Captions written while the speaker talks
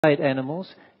animals,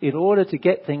 in order to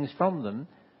get things from them,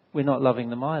 we're not loving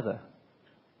them either.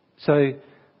 So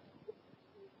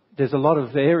there's a lot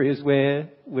of areas where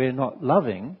we're not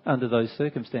loving under those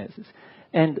circumstances.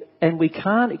 And we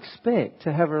can't expect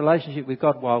to have a relationship with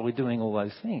God while we're doing all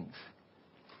those things.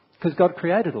 Because God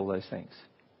created all those things.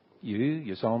 You,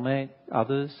 your soulmate,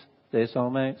 others, their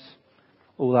soulmates,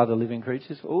 all other living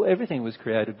creatures, everything was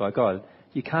created by God.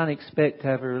 You can't expect to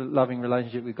have a loving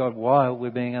relationship with God while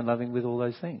we're being unloving with all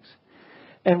those things.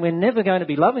 And we're never going to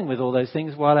be loving with all those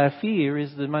things while our fear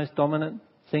is the most dominant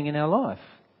thing in our life.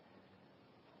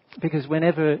 Because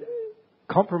whenever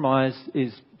compromise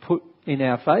is put in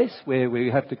our face, where we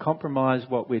have to compromise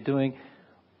what we're doing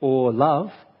or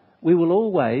love, we will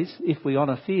always, if we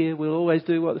honour fear, we'll always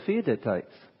do what the fear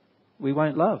dictates. We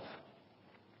won't love.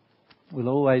 We'll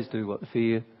always do what the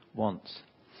fear wants.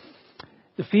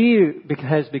 The fear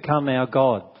has become our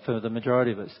God for the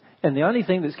majority of us. And the only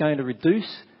thing that's going to reduce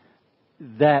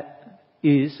that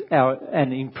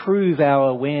and improve our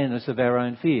awareness of our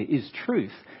own fear is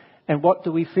truth. And what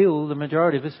do we feel, the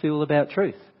majority of us feel about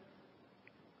truth?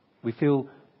 We feel,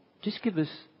 just give us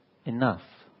enough.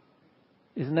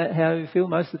 Isn't that how we feel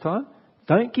most of the time?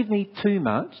 Don't give me too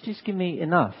much, just give me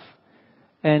enough.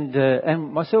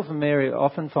 And myself and Mary are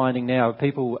often finding now,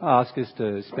 people ask us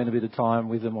to spend a bit of time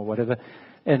with them or whatever,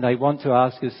 and they want to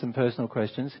ask us some personal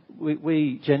questions.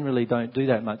 We generally don't do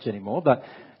that much anymore, but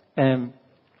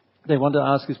they want to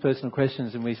ask us personal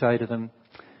questions, and we say to them,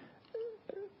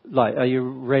 like, are you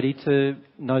ready to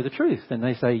know the truth? And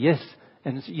they say yes.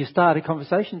 And you start a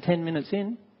conversation 10 minutes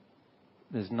in,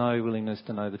 there's no willingness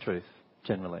to know the truth,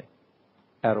 generally,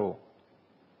 at all.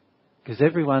 Because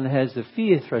everyone has a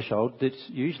fear threshold that's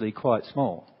usually quite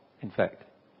small, in fact.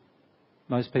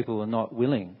 Most people are not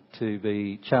willing to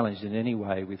be challenged in any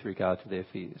way with regard to their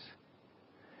fears.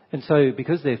 And so,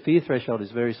 because their fear threshold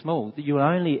is very small, you're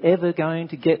only ever going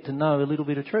to get to know a little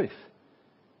bit of truth.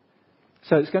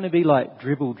 So it's going to be like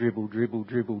dribble, dribble, dribble,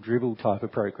 dribble, dribble type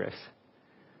of progress.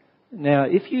 Now,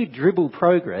 if you dribble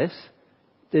progress,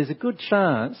 there's a good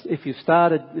chance if you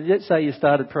started, let's say you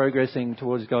started progressing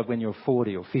towards God when you're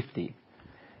 40 or 50,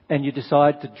 and you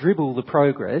decide to dribble the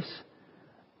progress,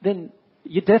 then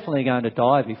you're definitely going to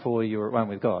die before you're at one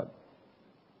with God.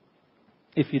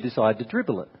 If you decide to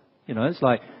dribble it. You know, it's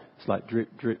like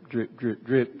drip, drip, drip, drip,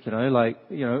 drip.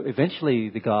 Eventually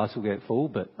the glass will get full,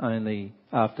 but only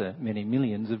after many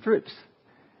millions of drips.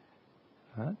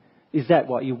 Right? Is that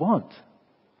what you want?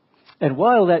 And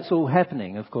while that's all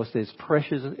happening, of course, there's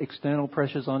pressures, external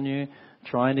pressures on you,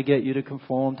 trying to get you to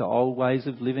conform to old ways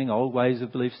of living, old ways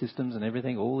of belief systems and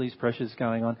everything, all these pressures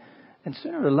going on. And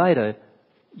sooner or later,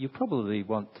 you probably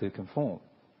want to conform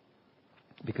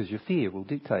because your fear will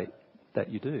dictate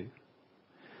that you do.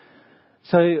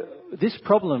 So this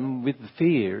problem with the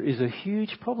fear is a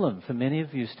huge problem for many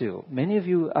of you still. Many of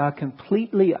you are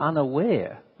completely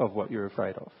unaware of what you're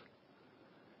afraid of,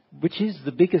 which is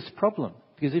the biggest problem.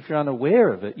 Because if you're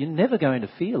unaware of it, you're never going to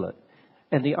feel it.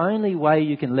 And the only way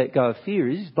you can let go of fear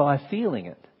is by feeling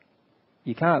it.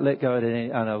 You can't let go of it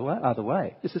any other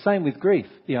way. It's the same with grief.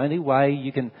 The only way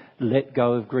you can let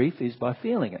go of grief is by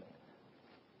feeling it.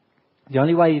 The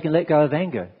only way you can let go of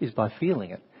anger is by feeling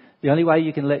it. The only way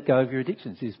you can let go of your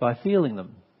addictions is by feeling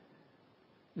them.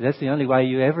 That's the only way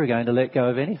you're ever going to let go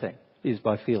of anything, is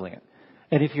by feeling it.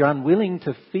 And if you're unwilling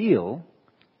to feel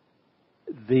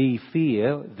the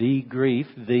fear, the grief,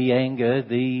 the anger,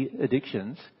 the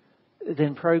addictions,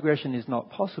 then progression is not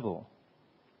possible.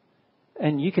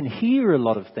 And you can hear a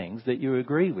lot of things that you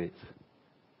agree with,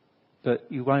 but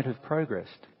you won't have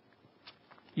progressed.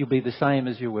 You'll be the same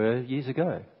as you were years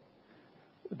ago.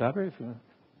 Barbara, if you...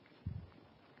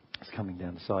 It's coming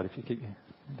down the side if you keep your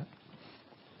hand up.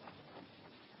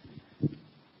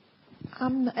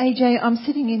 AJ, I'm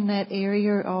sitting in that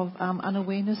area of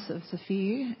unawareness of the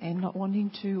fear and not wanting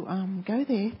to go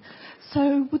there.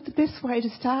 So would the best way to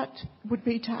start would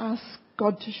be to ask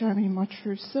God to show me my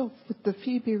true self? Would the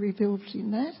fear be revealed in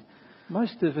that?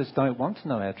 Most of us don't want to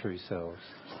know our true selves.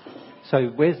 So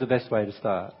where's the best way to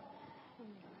start?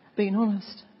 Being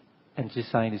honest. And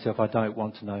just saying to yourself, I don't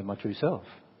want to know my true self.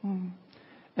 Mm.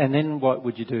 And then what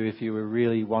would you do if you were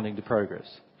really wanting to progress?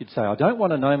 You'd say, I don't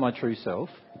want to know my true self.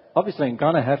 Obviously, I'm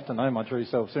going to have to know my true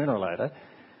self sooner or later.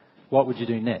 What would you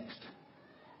do next?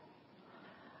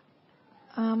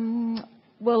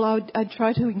 Well, I'd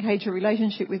try to engage a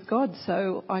relationship with God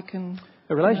so I can...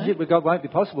 A relationship with God won't be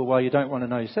possible while you don't want to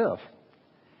know yourself.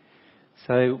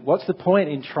 So what's the point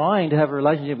in trying to have a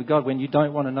relationship with God when you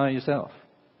don't want to know yourself?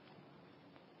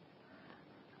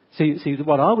 See,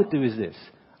 what I would do is this.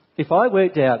 If I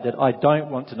worked out that I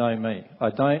don't want to know me, I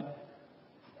don't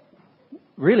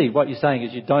really what you're saying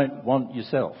is you don't want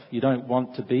yourself. You don't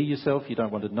want to be yourself. You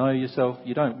don't want to know yourself.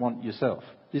 You don't want yourself.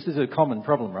 This is a common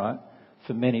problem, right,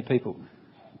 for many people.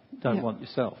 Don't want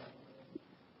yourself.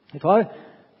 If I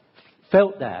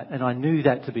felt that and I knew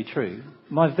that to be true,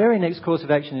 my very next course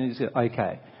of action is,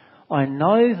 okay, I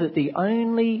know that the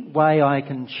only way I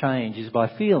can change is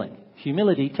by feeling.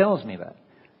 Humility tells me that.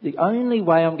 The only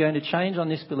way I'm going to change on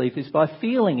this belief is by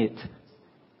feeling it.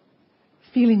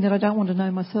 Feeling that I don't want to know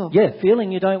myself. Yeah,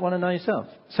 feeling you don't want to know yourself.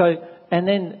 So, and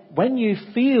then when you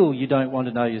feel you don't want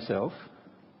to know yourself,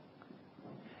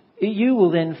 you will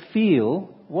then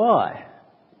feel why.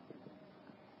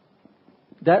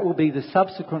 That will be the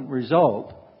subsequent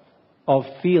result of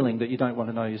feeling that you don't want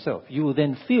to know yourself. You will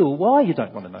then feel why you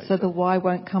don't want to know yourself. So the why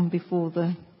won't come before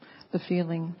the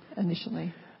feeling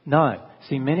initially? No.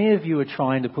 See, many of you are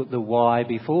trying to put the why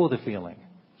before the feeling.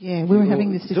 Yeah, we were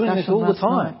having this discussion doing this all the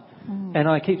time. Night. And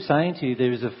I keep saying to you,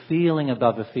 there is a feeling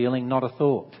above a feeling, not a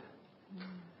thought.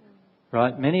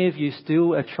 Right? Many of you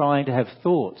still are trying to have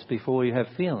thoughts before you have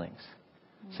feelings.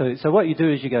 So what you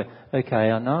do is you go, okay,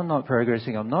 I know I'm not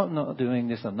progressing, I'm not doing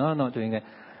this, I know I'm not doing that.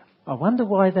 I wonder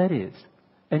why that is.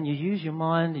 And you use your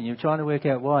mind and you're trying to work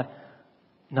out why.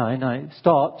 No,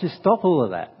 stop. Just stop all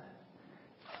of that.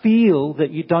 Feel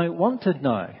that you don't want to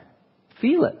know.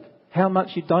 Feel it. How much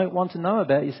you don't want to know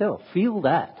about yourself. Feel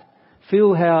that.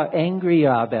 Feel how angry you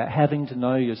are about having to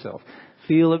know yourself.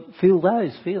 Feel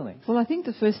those feelings. Well, I think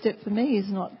the first step for me is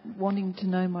not wanting to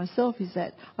know myself, is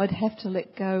that I'd have to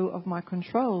let go of my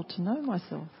control to know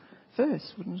myself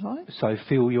first, wouldn't I? So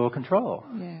feel your control.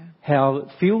 Yeah.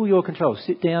 Feel your control.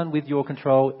 Sit down with your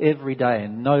control every day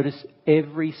and notice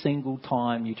every single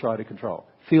time you try to control.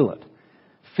 Feel it.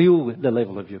 Feel the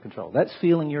level of your control. That's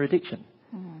feeling your addiction.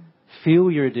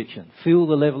 Feel your addiction. Feel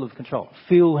the level of control.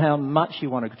 Feel how much you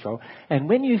want to control. And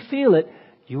when you feel it,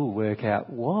 you'll work out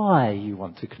why you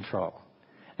want to control.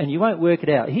 And you won't work it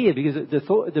out here because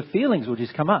the feelings will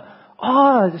just come up.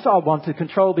 I want to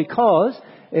control because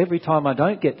every time I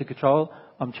don't get to control,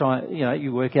 I'm trying,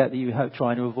 you work out that you're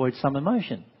trying to avoid some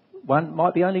emotion. One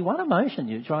might be only one emotion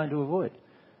you're trying to avoid.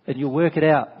 And you'll work it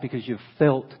out because you've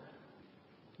felt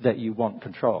that you want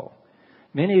control.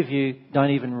 Many of you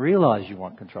don't even realise you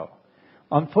want control.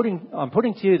 I'm putting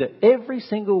to you that every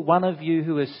single one of you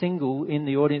who is single in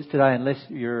the audience today, unless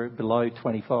you're below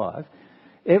 25,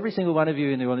 every single one of you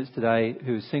in the audience today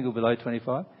who is single below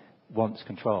 25 wants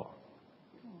control.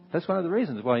 That's one of the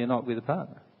reasons why you're not with a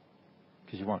partner,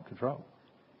 because you want control.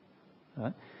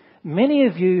 Right? Many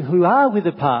of you who are with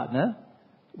a partner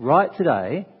right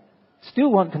today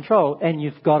still want control, and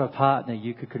you've got a partner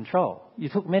you could control. You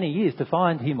took many years to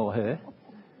find him or her,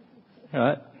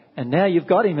 right? And now you've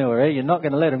got him or her, you're not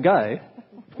going to let him go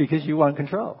because you want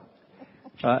control.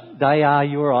 Right? They are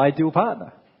your ideal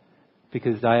partner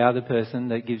because they are the person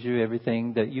that gives you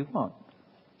everything that you want.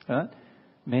 Right?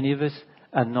 Many of us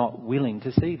are not willing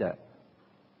to see that.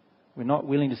 We're not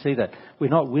willing to see that. We're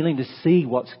not willing to see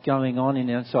what's going on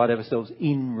inside ourselves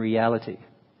in reality.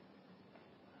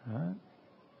 Right?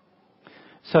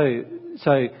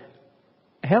 So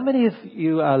how many of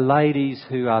you are ladies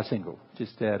who are single?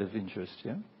 Just out of interest,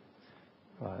 yeah?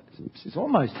 Right. It's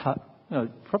almost,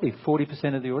 probably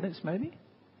 40% of the audience, maybe.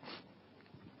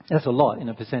 That's a lot in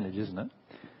a percentage, isn't it?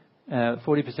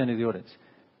 40% of the audience.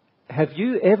 Have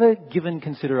you ever given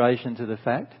consideration to the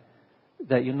fact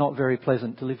that you're not very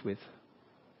pleasant to live with?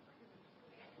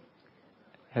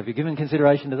 Have you given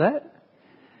consideration to that?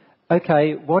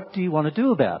 Okay, what do you want to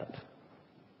do about it?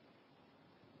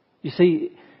 You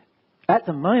see, at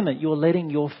the moment, you're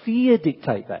letting your fear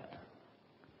dictate that.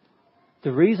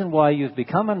 The reason why you've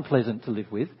become unpleasant to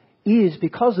live with is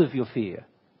because of your fear.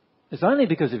 It's only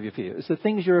because of your fear. It's the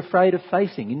things you're afraid of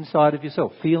facing inside of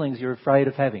yourself, feelings you're afraid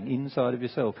of having inside of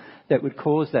yourself that would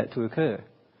cause that to occur.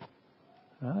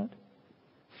 Right?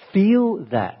 Feel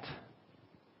that.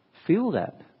 Feel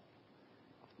that.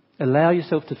 Allow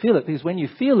yourself to feel it, because when you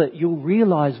feel it, you'll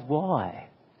realise why.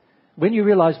 When you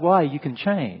realise why, you can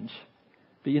change.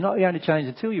 But you're not going to change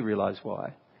until you realise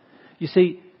why. You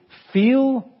see,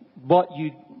 feel what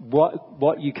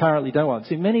you currently don't want.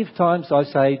 See, many times I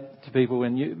say to people,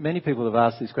 many people have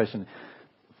asked this question,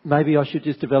 maybe I should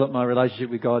just develop my relationship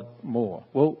with God more.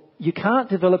 Well, you can't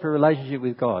develop a relationship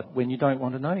with God when you don't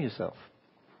want to know yourself.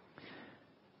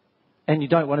 And you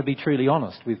don't want to be truly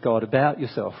honest with God about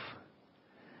yourself.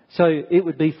 So it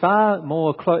would be far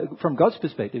more, from God's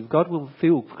perspective, God will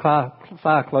feel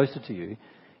far closer to you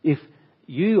if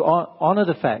you honour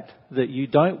the fact that you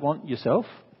don't want yourself,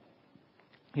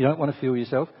 you don't want to feel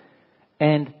yourself,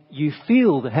 and you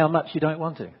feel how much you don't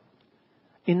want to.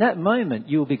 In that moment,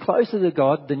 you'll be closer to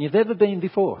God than you've ever been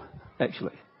before,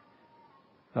 actually.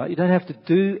 Right? You don't have to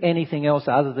do anything else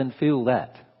other than feel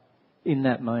that in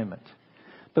that moment.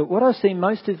 But what I see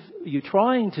most of you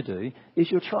trying to do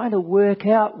is you're trying to work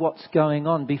out what's going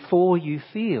on before you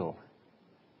feel.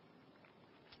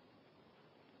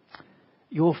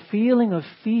 Your feeling of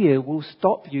fear will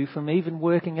stop you from even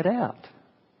working it out.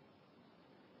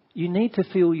 You need to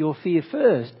feel your fear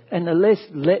first and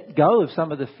let go of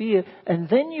some of the fear, and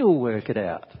then you'll work it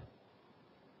out.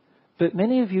 But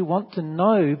many of you want to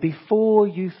know before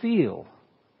you feel.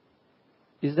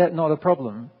 Is that not a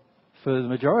problem for the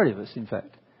majority of us, in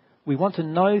fact? We want to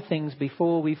know things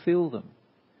before we feel them.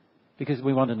 Because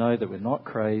we want to know that we're not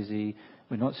crazy,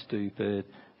 we're not stupid,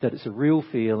 that it's a real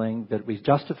feeling, that we've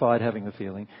justified having the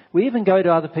feeling. We even go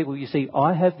to other people, you see,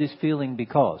 I have this feeling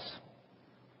because.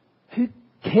 Who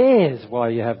cares why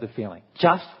you have the feeling?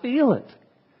 Just feel it.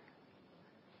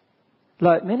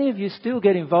 Like many of you still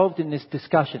get involved in this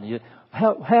discussion.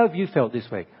 How have you felt this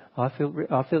week? I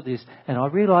felt this, and I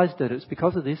realised that it's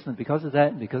because of this and because of that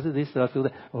and because of this that I feel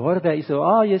that. Well, what about you? So,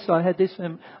 oh yes, I had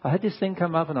this thing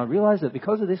come up, and I realised that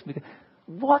because of this.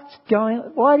 What's going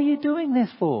on? Why are you doing this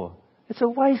for? It's a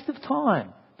waste of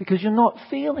time because you're not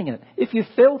feeling it. If you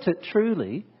felt it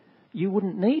truly, you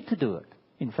wouldn't need to do it.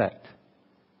 In fact,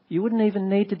 you wouldn't even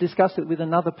need to discuss it with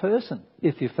another person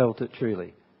if you felt it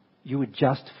truly. You would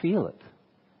just feel it.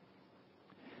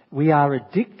 We are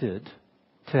addicted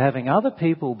to having other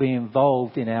people be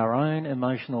involved in our own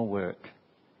emotional work.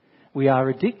 We are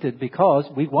addicted because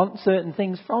we want certain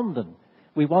things from them.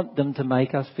 We want them to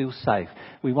make us feel safe.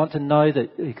 We want to know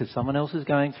that because someone else is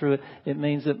going through it, it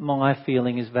means that my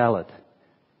feeling is valid.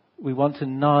 We want to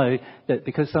know that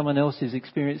because someone else is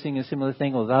experiencing a similar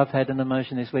thing or they've had an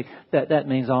emotion this week, that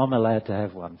means I'm allowed to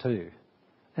have one too.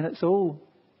 And it's all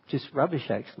just rubbish,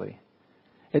 actually.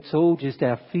 It's all just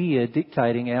our fear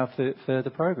dictating our further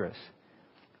progress.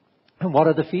 And what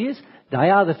are the fears? They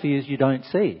are the fears you don't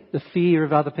see. The fear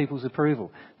of other people's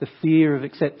approval. The fear of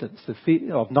acceptance. The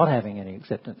fear of not having any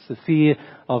acceptance. The fear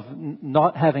of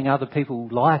not having other people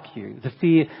like you. The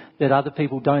fear that other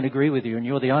people don't agree with you and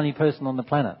you're the only person on the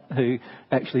planet who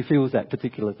actually feels that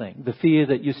particular thing. The fear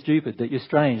that you're stupid, that you're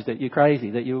strange, that you're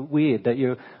crazy, that you're weird, that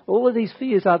you're... All of these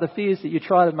fears are the fears that you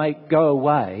try to make go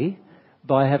away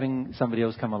by having somebody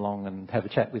else come along and have a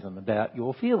chat with them about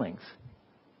your feelings.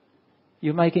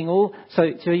 You're making all... So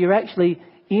you're actually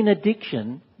in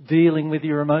addiction dealing with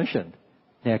your emotion.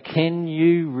 Now, can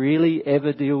you really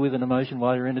ever deal with an emotion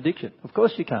while you're in addiction? Of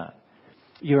course you can't.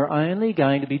 You're only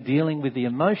going to be dealing with the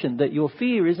emotion that your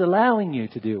fear is allowing you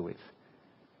to deal with.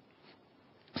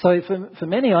 So for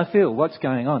many, I feel what's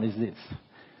going on is this.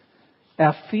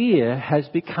 Our fear has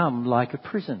become like a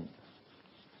prison,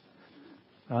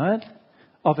 right,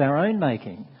 of our own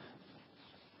making.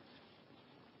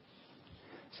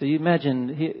 So you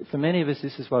imagine, for many of us,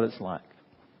 this is what it's like.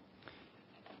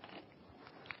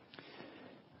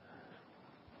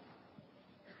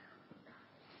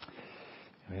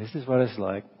 This is what it's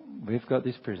like. We've got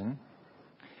this prison.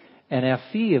 And our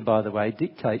fear, by the way,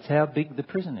 dictates how big the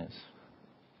prison is.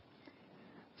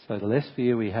 So the less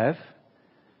fear we have,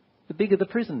 the bigger the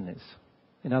prison is.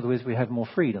 In other words, we have more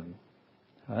freedom.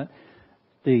 Right?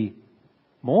 The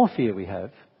more fear we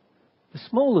have, the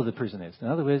smaller the prison is. In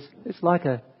other words, it's like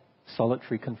a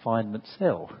solitary confinement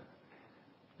cell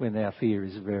when our fear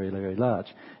is very, very large.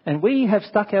 And we have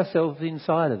stuck ourselves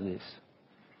inside of this.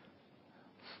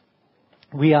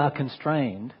 We are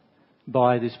constrained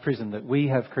by this prison that we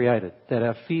have created, that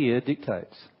our fear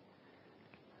dictates.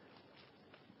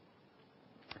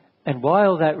 And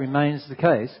while that remains the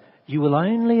case, you will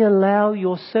only allow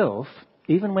yourself,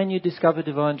 even when you discover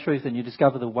divine truth and you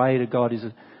discover the way to God is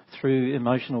through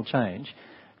emotional change,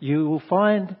 you will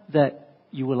find that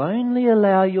you will only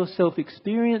allow yourself to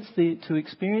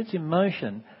experience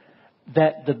emotion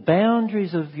that the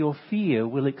boundaries of your fear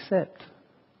will accept.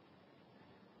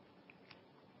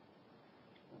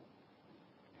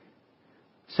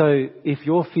 So if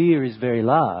your fear is very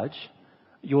large,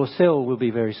 your cell will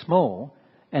be very small,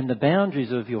 and the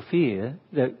boundaries of your fear,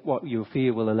 that what your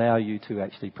fear will allow you to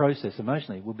actually process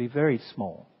emotionally, will be very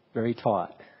small, very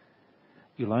tight.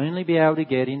 You'll only be able to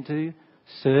get into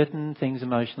certain things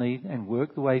emotionally and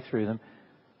work the way through them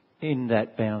in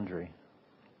that boundary.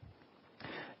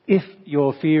 If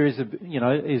your fear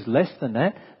is less than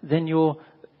that, then your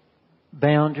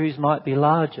boundaries might be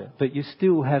larger, but you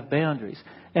still have boundaries.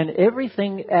 And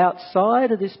everything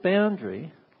outside of this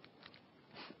boundary,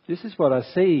 this is what I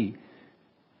see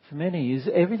for many, is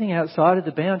everything outside of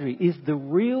the boundary is the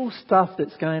real stuff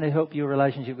that's going to help your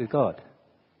relationship with God.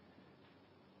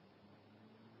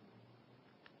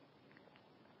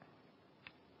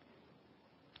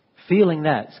 Feeling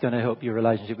that's going to help your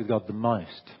relationship with God the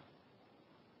most.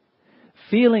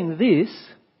 Feeling this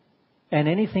and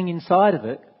anything inside of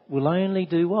it will only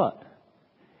do what?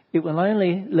 It will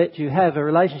only let you have a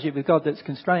relationship with God that's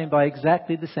constrained by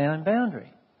exactly the same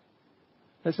boundary.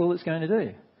 That's all it's going to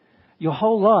do. Your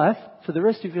whole life, for the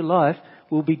rest of your life,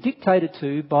 will be dictated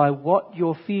to by what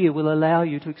your fear will allow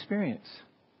you to experience.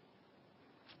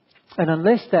 And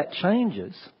unless that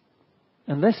changes,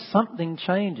 unless something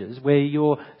changes where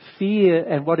your fear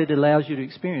and what it allows you to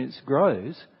experience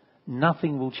grows,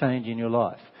 nothing will change in your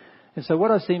life. And so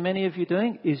what I see many of you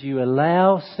doing is you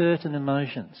allow certain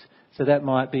emotions. So that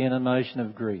might be an emotion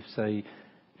of grief. So,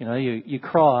 you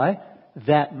cry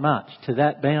that much to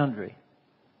that boundary.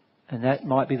 And that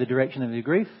might be the direction of your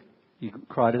grief. You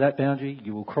cry to that boundary,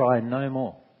 you will cry no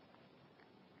more.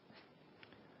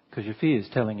 Because your fear is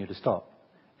telling you to stop.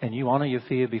 And you honour your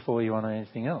fear before you honour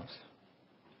anything else.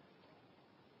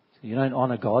 So you don't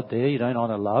honour God there, you don't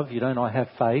honour love, you don't have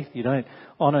faith, you don't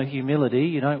honour humility,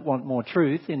 you don't want more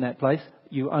truth in that place.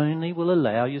 You only will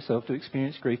allow yourself to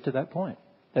experience grief to that point.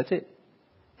 That's it.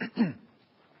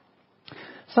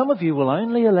 Some of you will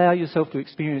only allow yourself to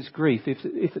experience grief if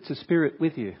it's a spirit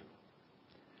with you.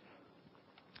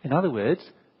 In other words,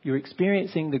 you're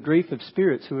experiencing the grief of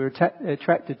spirits who are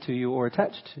attracted to you or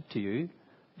attached to you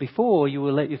before you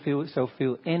will let yourself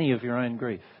feel any of your own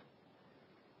grief.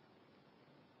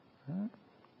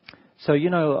 So,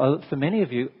 for many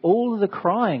of you, all of the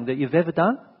crying that you've ever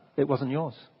done, it wasn't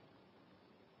yours.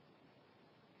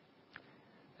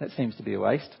 That seems to be a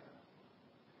waste.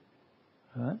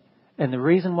 Right? And the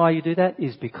reason why you do that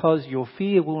is because your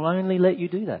fear will only let you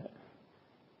do that.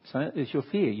 So it's your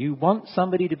fear. You want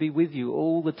somebody to be with you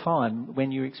all the time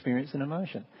when you experience an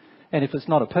emotion. And if it's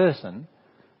not a person,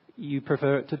 you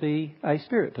prefer it to be a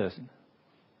spirit person.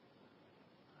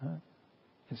 Right?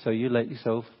 And so you let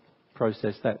yourself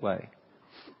process that way.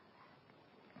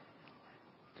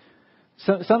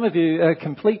 So some of you are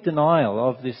complete denial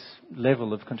of this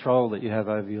level of control that you have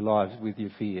over your lives with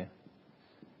your fear.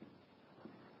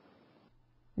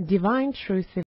 Divine Truth